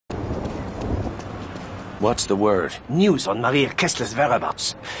What's the word? News on Maria Kessler's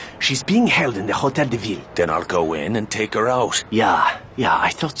whereabouts. She's being held in the Hotel de Ville. Then I'll go in and take her out. Yeah, I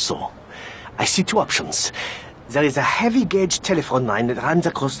thought so. I see two options. There is a heavy-gauge telephone line that runs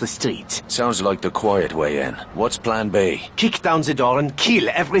across the street. Sounds like the quiet way in. What's plan B? Kick down the door and kill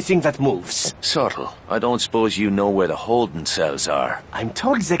everything that moves. Subtle. I don't suppose you know where the holding cells are. I'm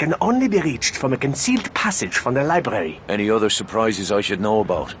told they can only be reached from a concealed passage from the library. Any other surprises I should know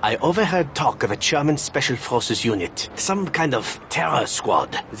about? I overheard talk of a German Special Forces unit. Some kind of terror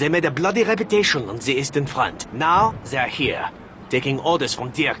squad. They made a bloody reputation on the Eastern Front. Now, they're here. Taking orders from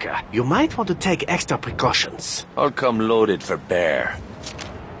Dirk. You might want to take extra precautions. I'll come loaded for bear.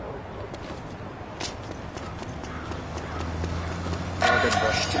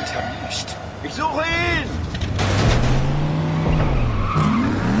 Irgendwas stimmt hier nicht. Ich suche ihn!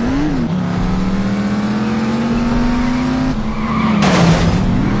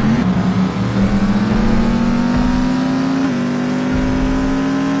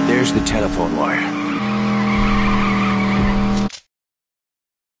 There's the telephone wire.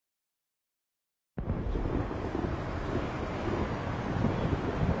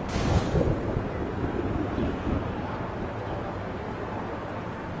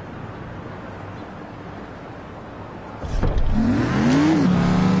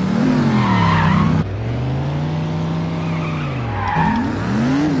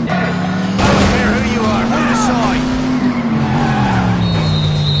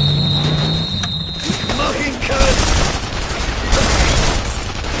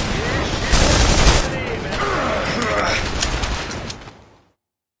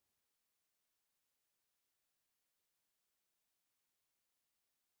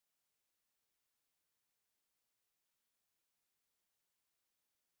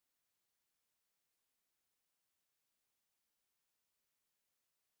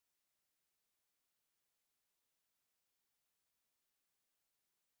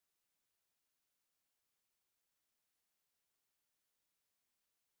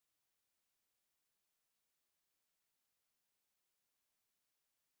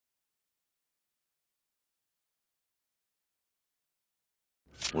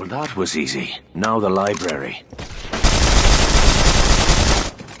 Well, that was easy. Now the library.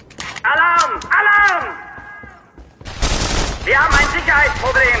 Alarm! Alarm! Wir haben ein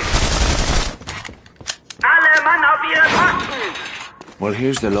Sicherheitsproblem. Alle Mann auf ihre Posten! Well,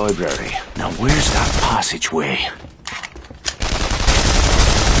 here's the library. Now, where's that passageway?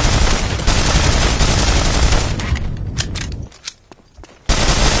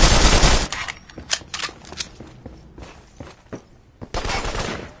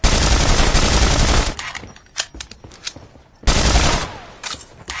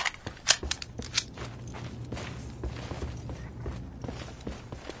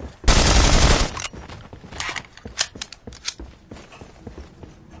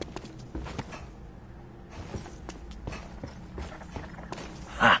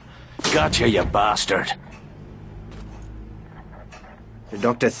 Gotcha, you bastard. Der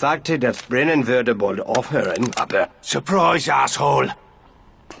Doktor sagte, das Brennen würde bald aufhören, aber... Surprise, asshole!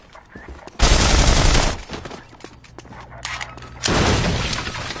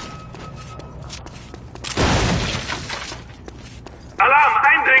 Alarm!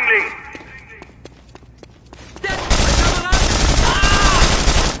 Eindringling!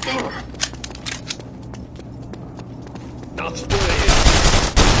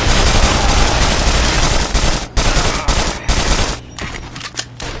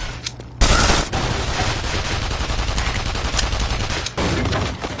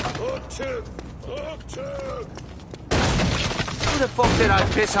 Who the fuck did I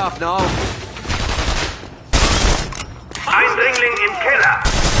piss off now? Eindringling im Keller!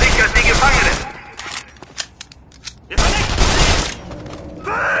 Sichert die Gefangenen!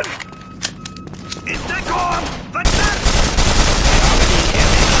 Wann? In Deckung! Verdammt!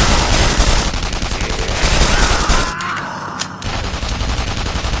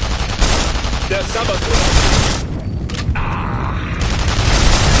 Der Saboteur!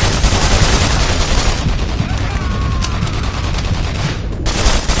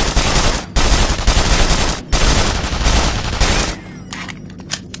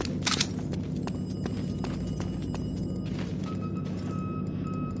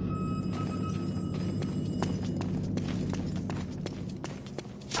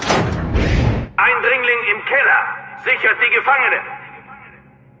 Eindringling im Keller! Sichert die Gefangenen!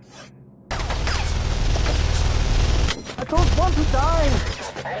 I don't want to die!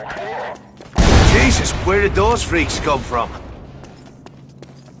 Jesus, where did those freaks come from?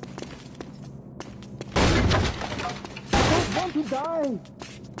 I don't want to die!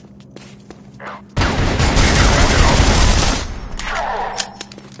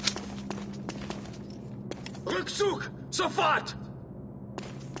 Rückzug! Sofort!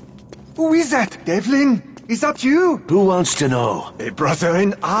 Who is that, Devlin? Is that you? Who wants to know? A brother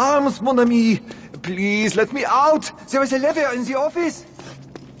in arms, mon ami. Please let me out. There is a lever in the office.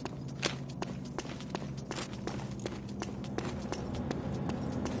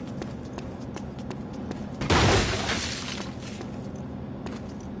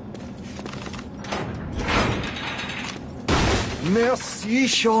 Merci,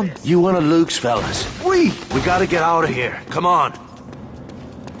 Sean. You one of Luke's fellas? Oui. We gotta get out of here. Come on.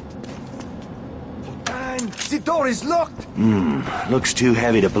 And the door is locked. Looks too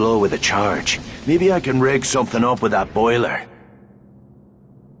heavy to blow with a charge. Maybe I can rig something up with that boiler.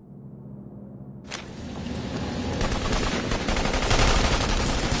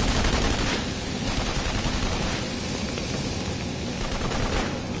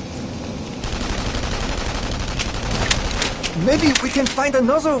 Maybe we can find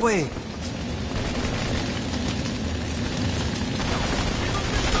another way.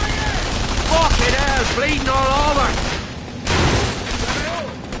 Fucking hell, bleeding all over!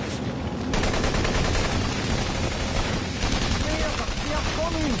 They are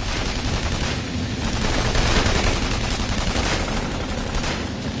coming.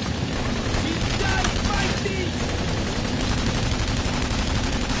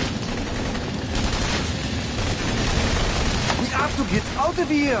 We have to get out of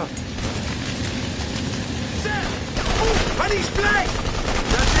here. Honey's flag!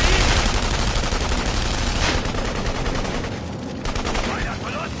 That's it! Weiter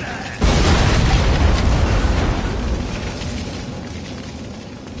Verluste!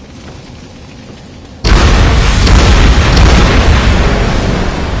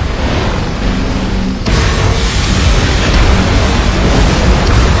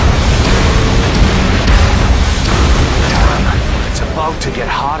 It's about to get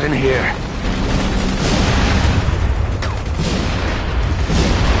hot in here.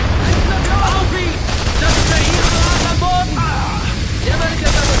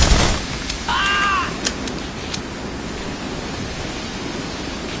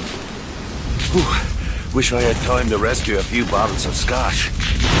 Wish I had time to rescue a few bottles of scotch.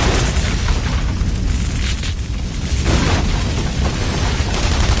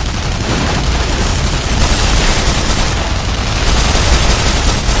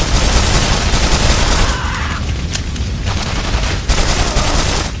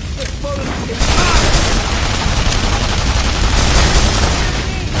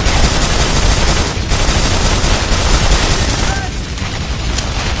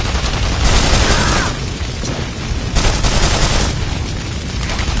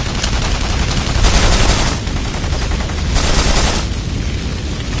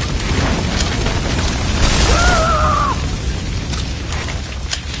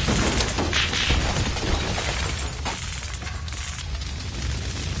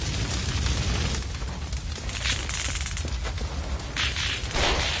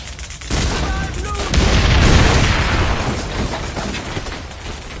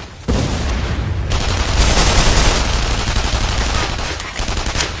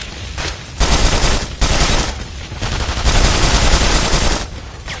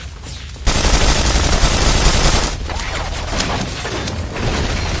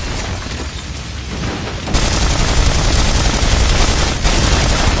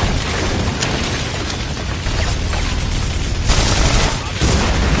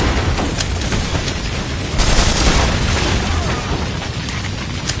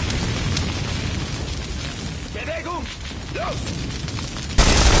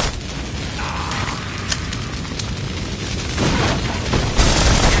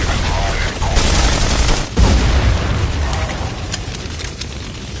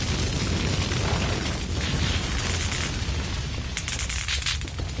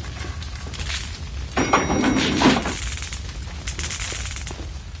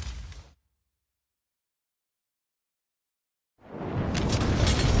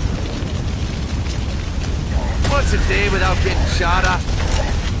 What's a day without getting shot at?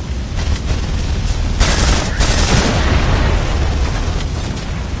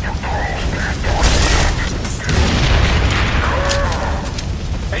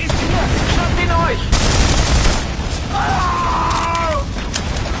 Er ist hier! Schnappt ihn euch!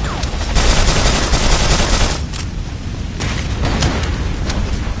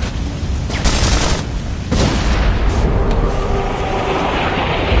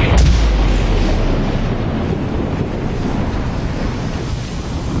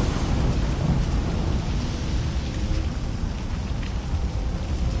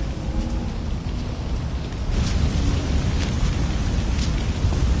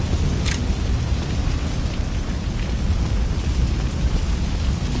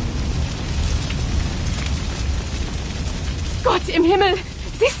 Himmel!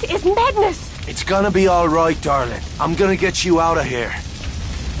 This is madness! It's gonna be all right, darling. I'm gonna get you out of here.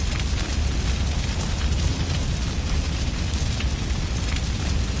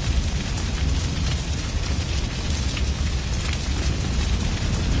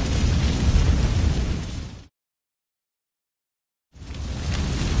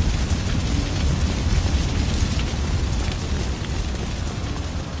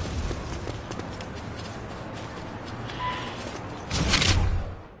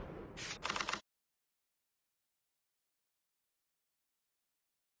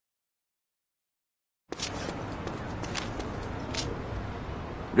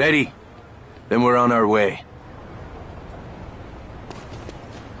 Ready? Then we're on our way.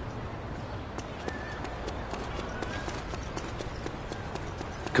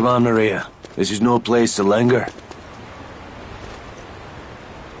 Come on, Maria. This is no place to linger.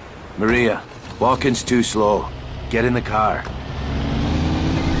 Maria, walking's too slow. Get in the car.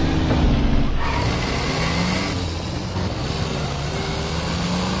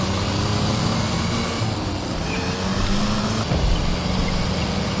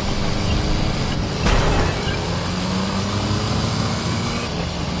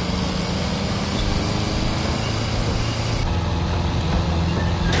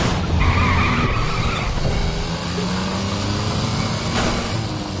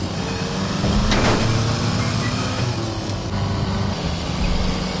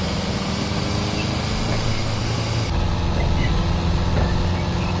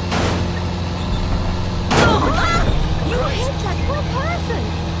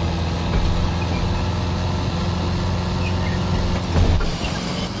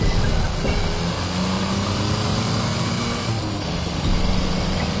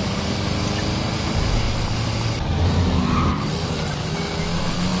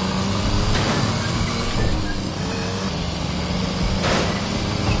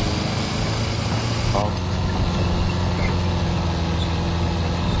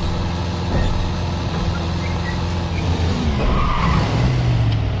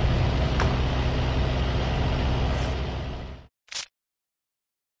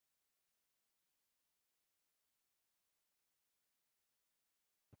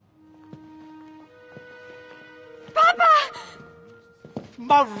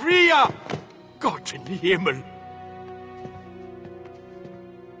 Maria! Gott in Himmel!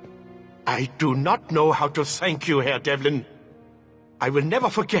 I do not know how to thank you, Herr Devlin. I will never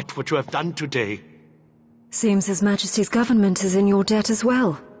forget what you have done today. Seems His Majesty's government is in your debt as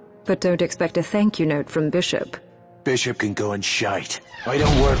well. But don't expect a thank you note from Bishop. Bishop can go and shite. I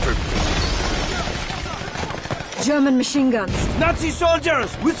don't work for... German machine guns. Nazi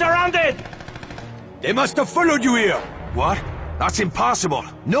soldiers! We're surrounded! They must have followed you here. What? That's impossible.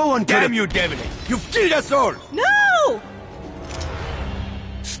 No one can... Damn you, Devlin! You've killed us all! No!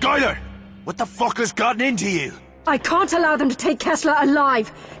 Skylar! What the fuck has gotten into you? I can't allow them to take Kessler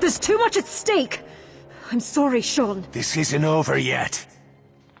alive. There's too much at stake. I'm sorry, Sean. This isn't over yet.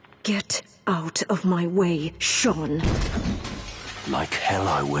 Get out of my way, Sean. Like hell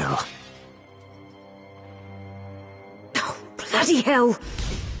I will. Oh, bloody hell!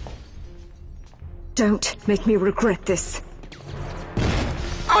 Don't make me regret this.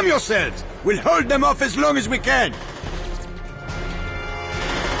 Arm yourselves! We'll hold them off as long as we can!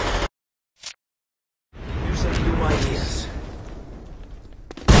 Use up new ideas.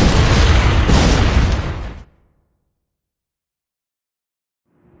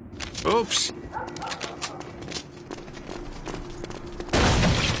 Oops.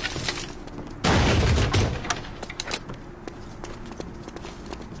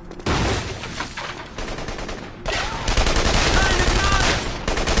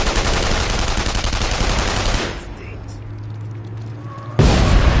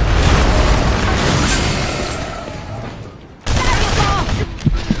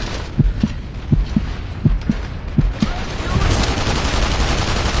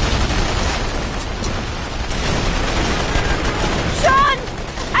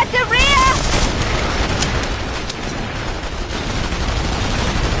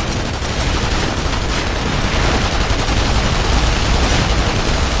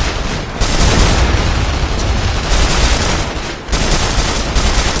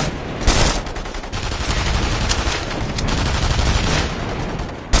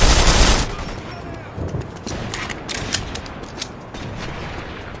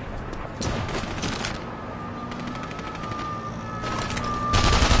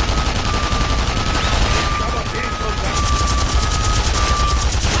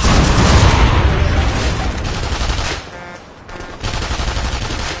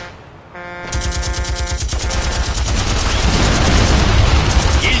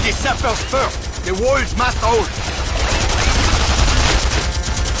 sappers first! The walls must hold!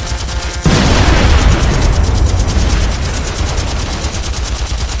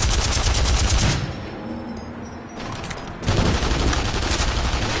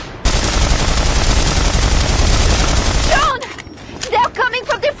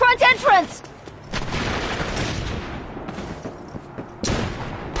 Entrance!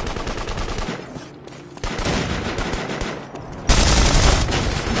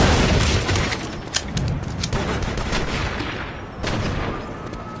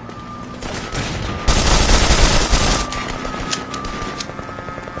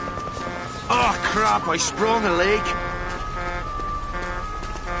 Oh crap, I sprung a leak.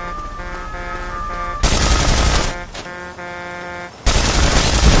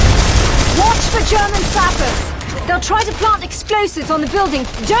 Watch for German sappers! They'll try to plant explosives on the building.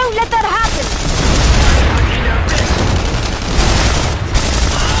 Don't let that happen!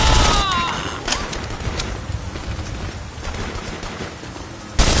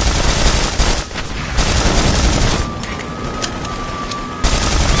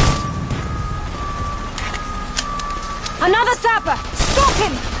 Another sapper! Stop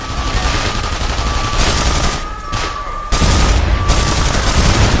him!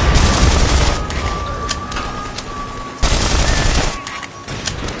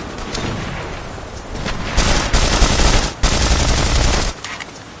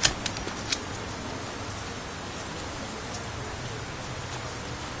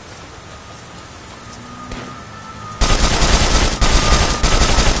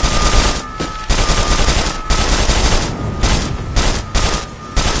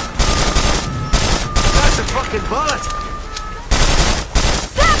 Bullet!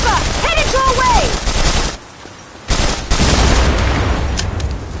 Sapper! Headed your way!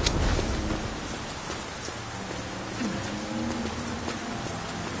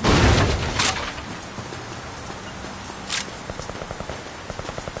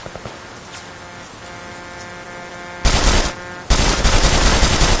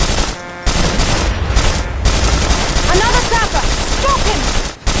 Another sapper! Stop him!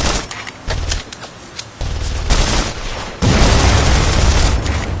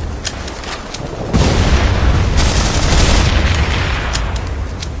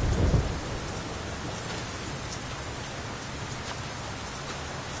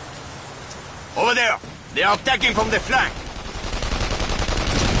 Over there! They are attacking from the flank!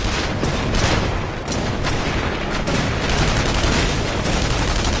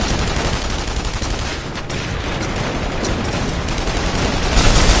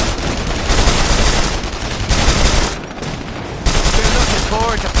 They're looking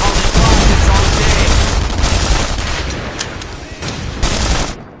forward to pounding rockets all day.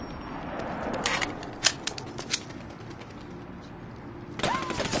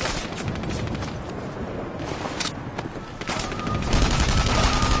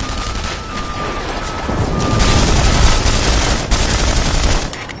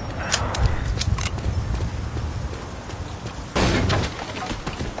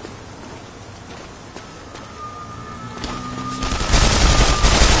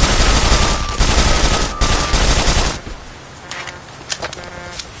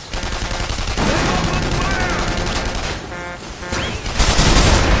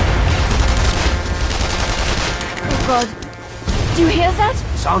 God. Do you hear that?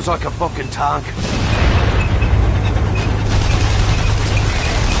 Sounds like a fucking tank.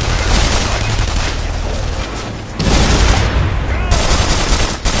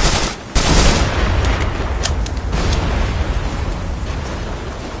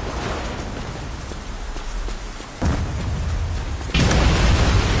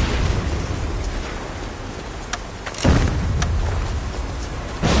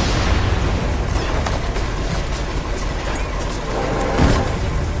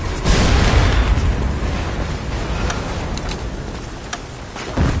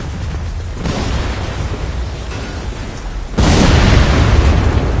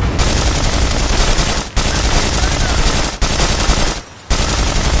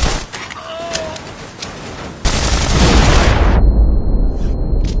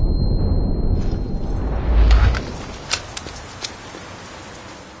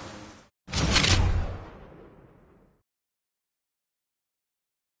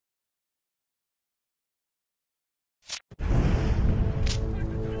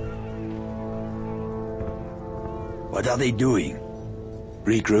 What are they doing?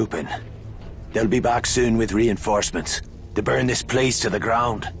 Regrouping. They'll be back soon with reinforcements to burn this place to the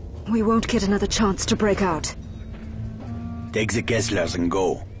ground. We won't get another chance to break out. Take the Kesslers and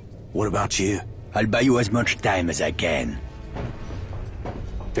go. What about you? I'll buy you as much time as I can.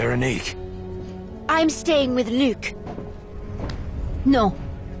 Veronique. I'm staying with Luke. No.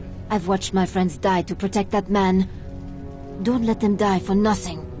 I've watched my friends die to protect that man. Don't let them die for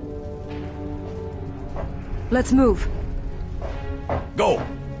nothing. Let's move. Go!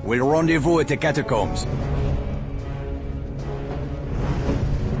 We'll rendezvous at the catacombs.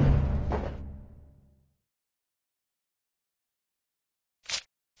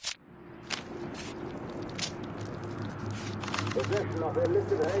 Possession of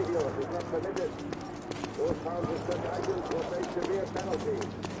illicit radios is not permitted. Those found with such items will face severe penalties.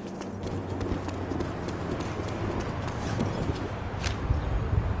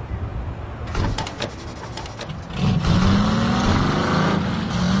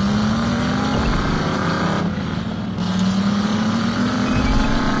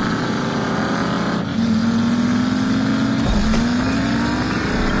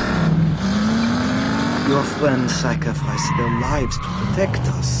 Your friends sacrificed their lives to protect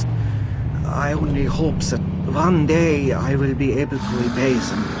us. I only hope that one day I will be able to repay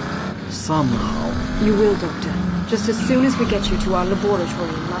them. Somehow. You will, Doctor. Just as soon as we get you to our laboratory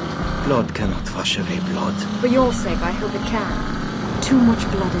in London. Blood cannot wash away blood. For your sake, I hope it can. Too much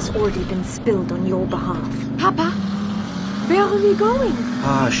blood has already been spilled on your behalf. Papa? Where are we going?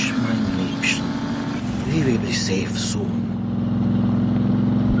 Hush, mein Liebchen. We will be safe soon.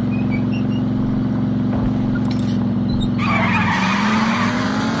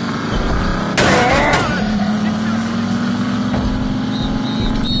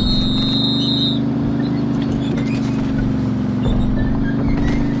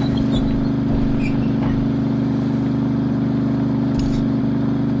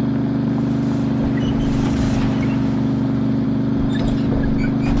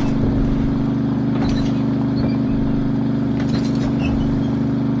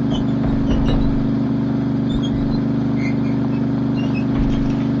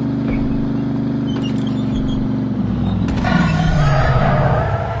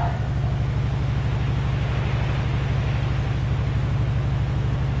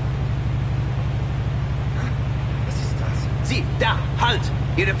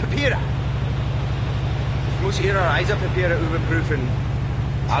 Ihre Papiere. Ich muss Ihre Reisepapiere überprüfen.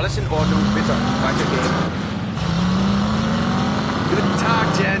 Alles in Ordnung, bitte. Weitergehen. Guten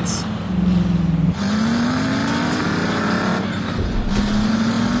Tag, Gents.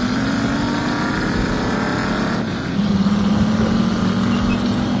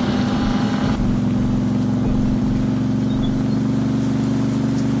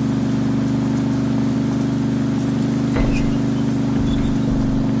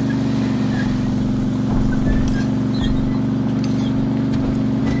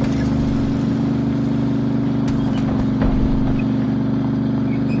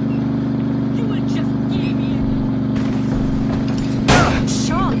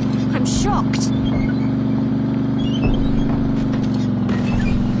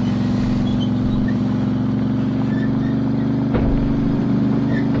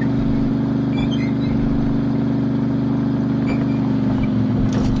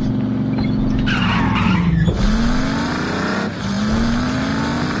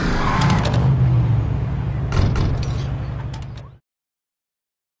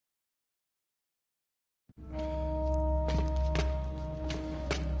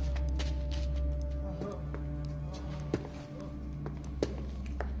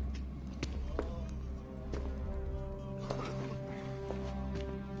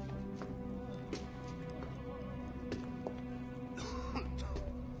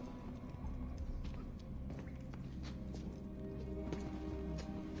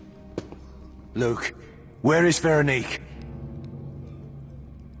 Luke, where is Veronique?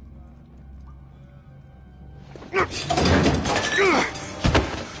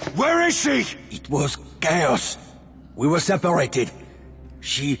 Where is she? It was chaos. We were separated.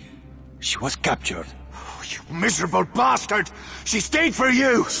 She was captured. Oh, you miserable bastard! She stayed for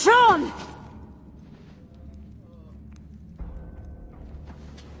you! Sean!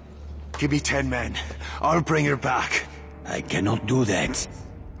 Give me 10 men. I'll bring her back. I cannot do that.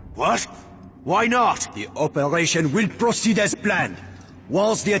 What? Why not? The operation will proceed as planned.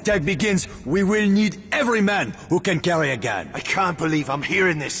 Once the attack begins, we will need every man who can carry a gun. I can't believe I'm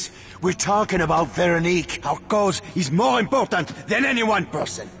hearing this. We're talking about Veronique. Our cause is more important than any one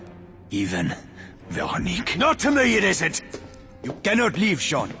person. Even Veronique. Not to me, it isn't. You cannot leave,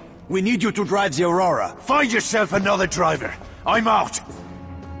 Sean. We need you to drive the Aurora. Find yourself another driver. I'm out.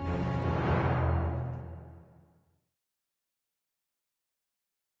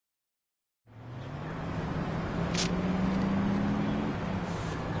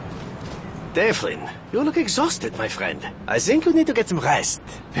 Devlin, you look exhausted, my friend. I think you need to get some rest.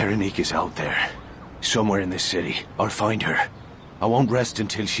 Veronique is out there. Somewhere in this city. I'll find her. I won't rest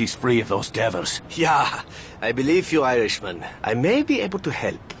until she's free of those devils. Yeah, I believe you, Irishman. I may be able to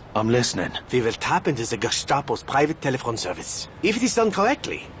help. I'm listening. We will tap into the Gestapo's private telephone service. If it is done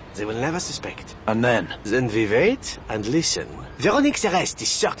correctly, they will never suspect. And then? Then we wait and listen. Veronique's arrest is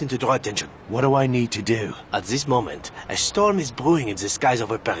certain to draw attention. What do I need to do? At this moment, a storm is brewing in the skies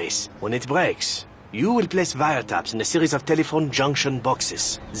over Paris. When it breaks, you will place wiretaps in a series of telephone junction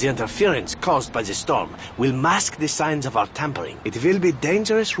boxes. The interference caused by the storm will mask the signs of our tampering. It will be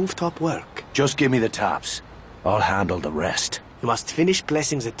dangerous rooftop work. Just give me the taps. I'll handle the rest. You must finish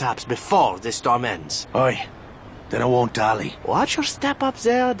placing the taps before the storm ends. Aye. Then I won't dally. Watch your step up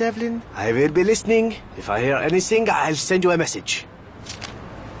there, Devlin. I will be listening. If I hear anything, I'll send you a message.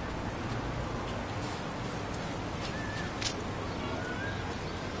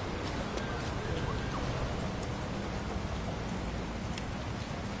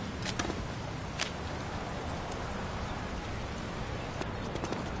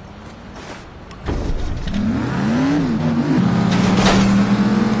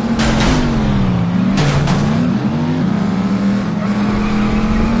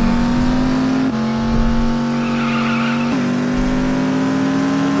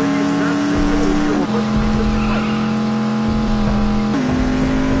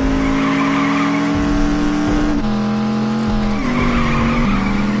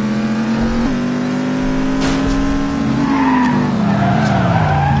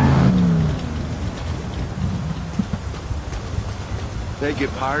 Beg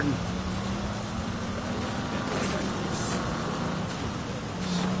your pardon?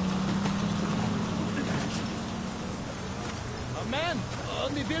 A man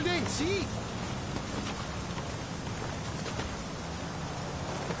on the building, see?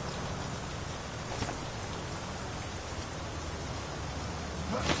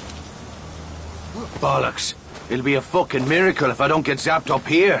 Bollocks. It'll be a fucking miracle if I don't get zapped up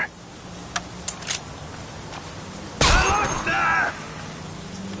here.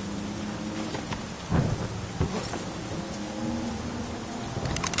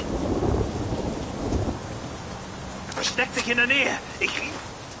 Versteckt sich in der Nähe.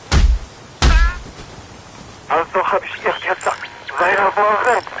 Also hab ich ihr gesagt, weiter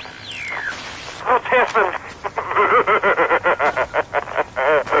voran. Protesten.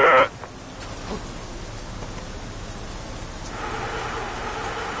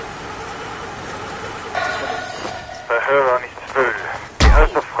 Verhör war nicht voll. Die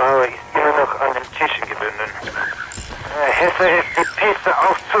alte Frau ist immer noch an den Tischen gebunden. Hesse ist die Piste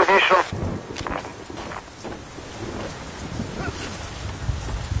aufzuwischen.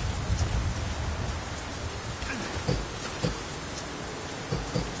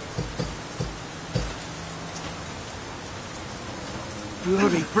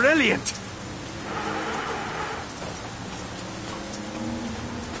 Bloody brilliant!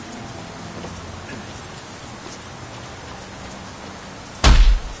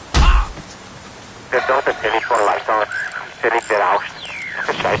 Der dort Telefonleitung. Der liegt berauscht.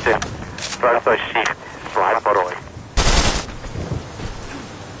 Scheiße. Fahrzeugschicht. Schwarzbaroi.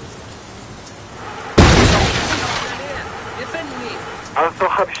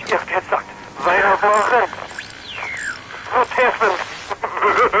 Also hab ich ihr gesagt, weiter voran. Protesten.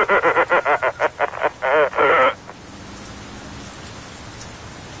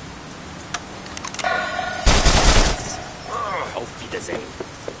 Auf Wiedersehen.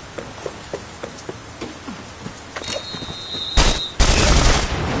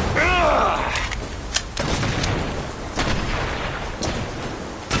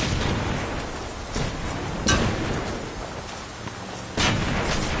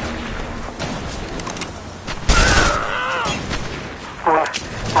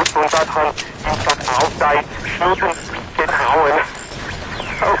 Und daran ist das Aufsein schlucken getrauen.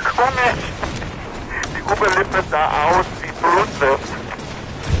 Oh, komisch. Die Oberlippe sah aus wie Blutwurst.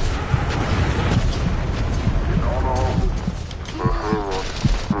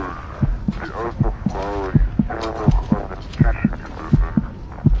 Die alte Frau ist immer noch an den Tischen gebunden.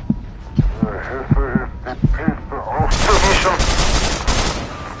 Hesse ist die Piste aufzuwischen.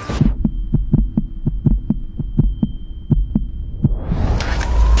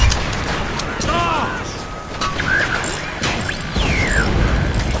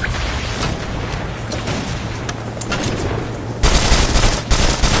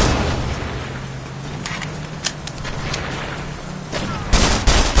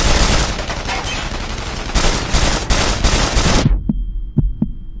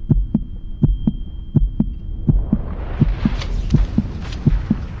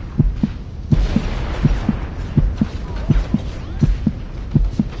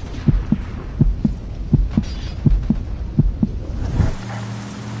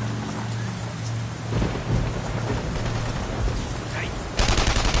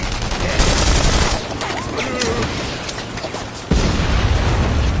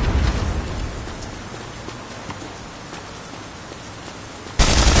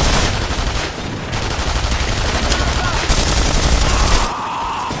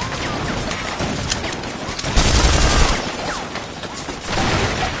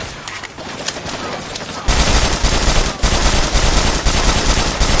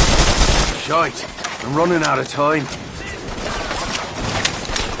 Shite. I'm running out of time.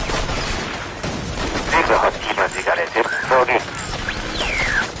 Diese Hotkeeper Zigarette. Sorry.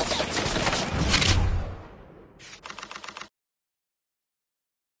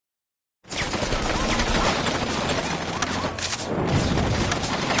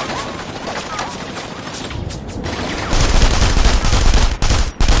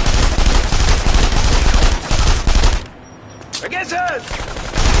 Vergiss es!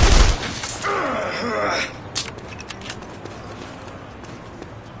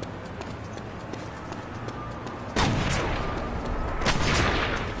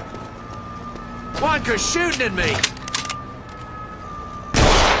 Wanker's shooting at me!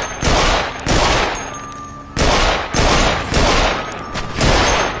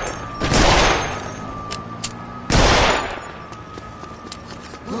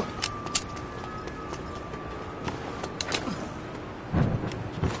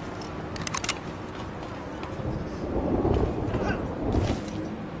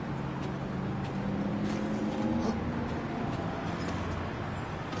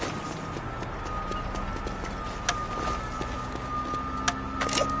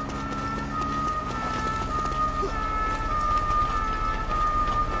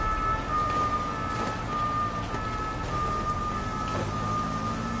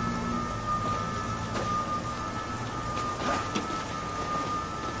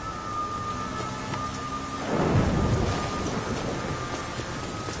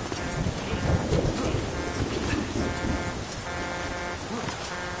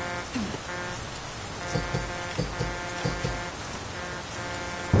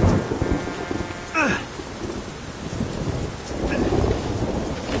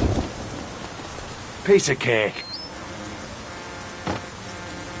 Piece of cake.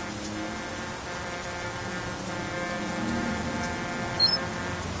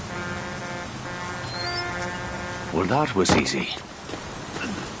 Well, that was easy.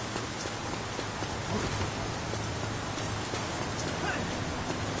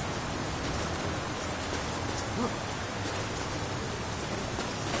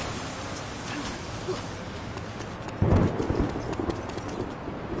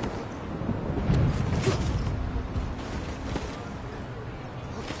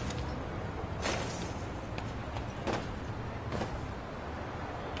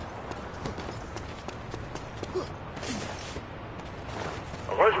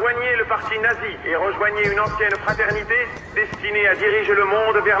 Rejoignez le parti nazi et rejoignez une ancienne fraternité destinée à diriger le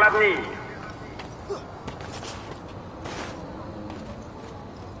monde vers l'avenir.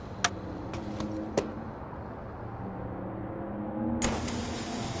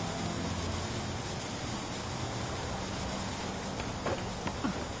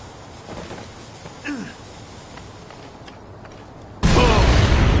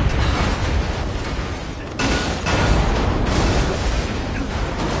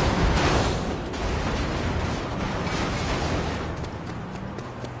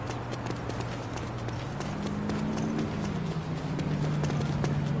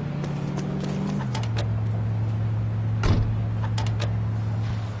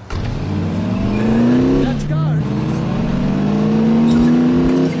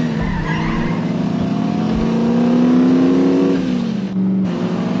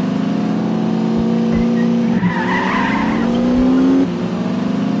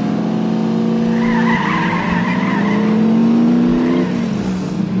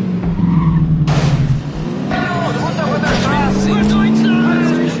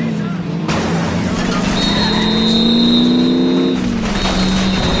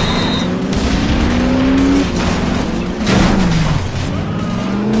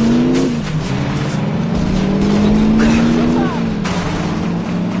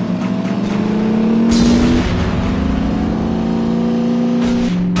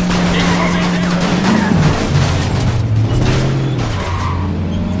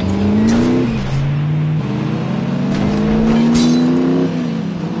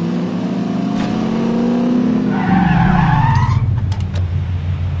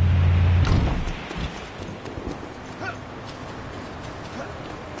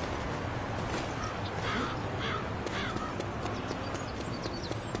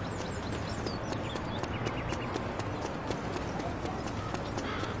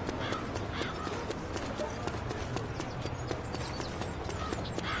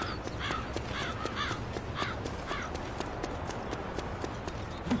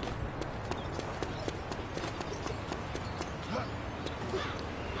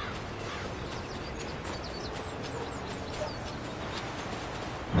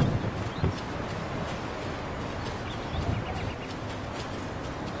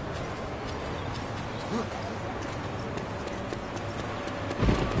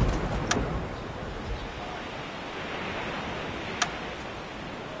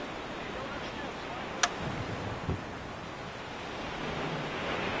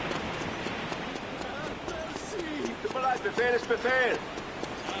 Befehl ist Befehl.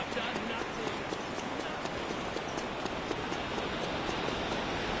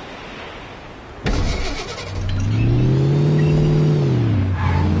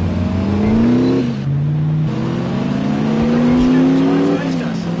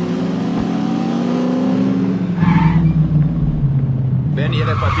 Wenn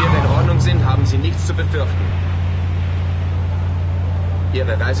Ihre Papiere in Ordnung sind, haben Sie nichts zu befürchten.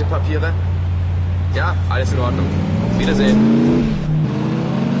 Ihre Reisepapiere? Ja, alles in Ordnung. Wiedersehen.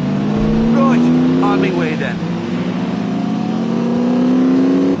 Right, on my way then.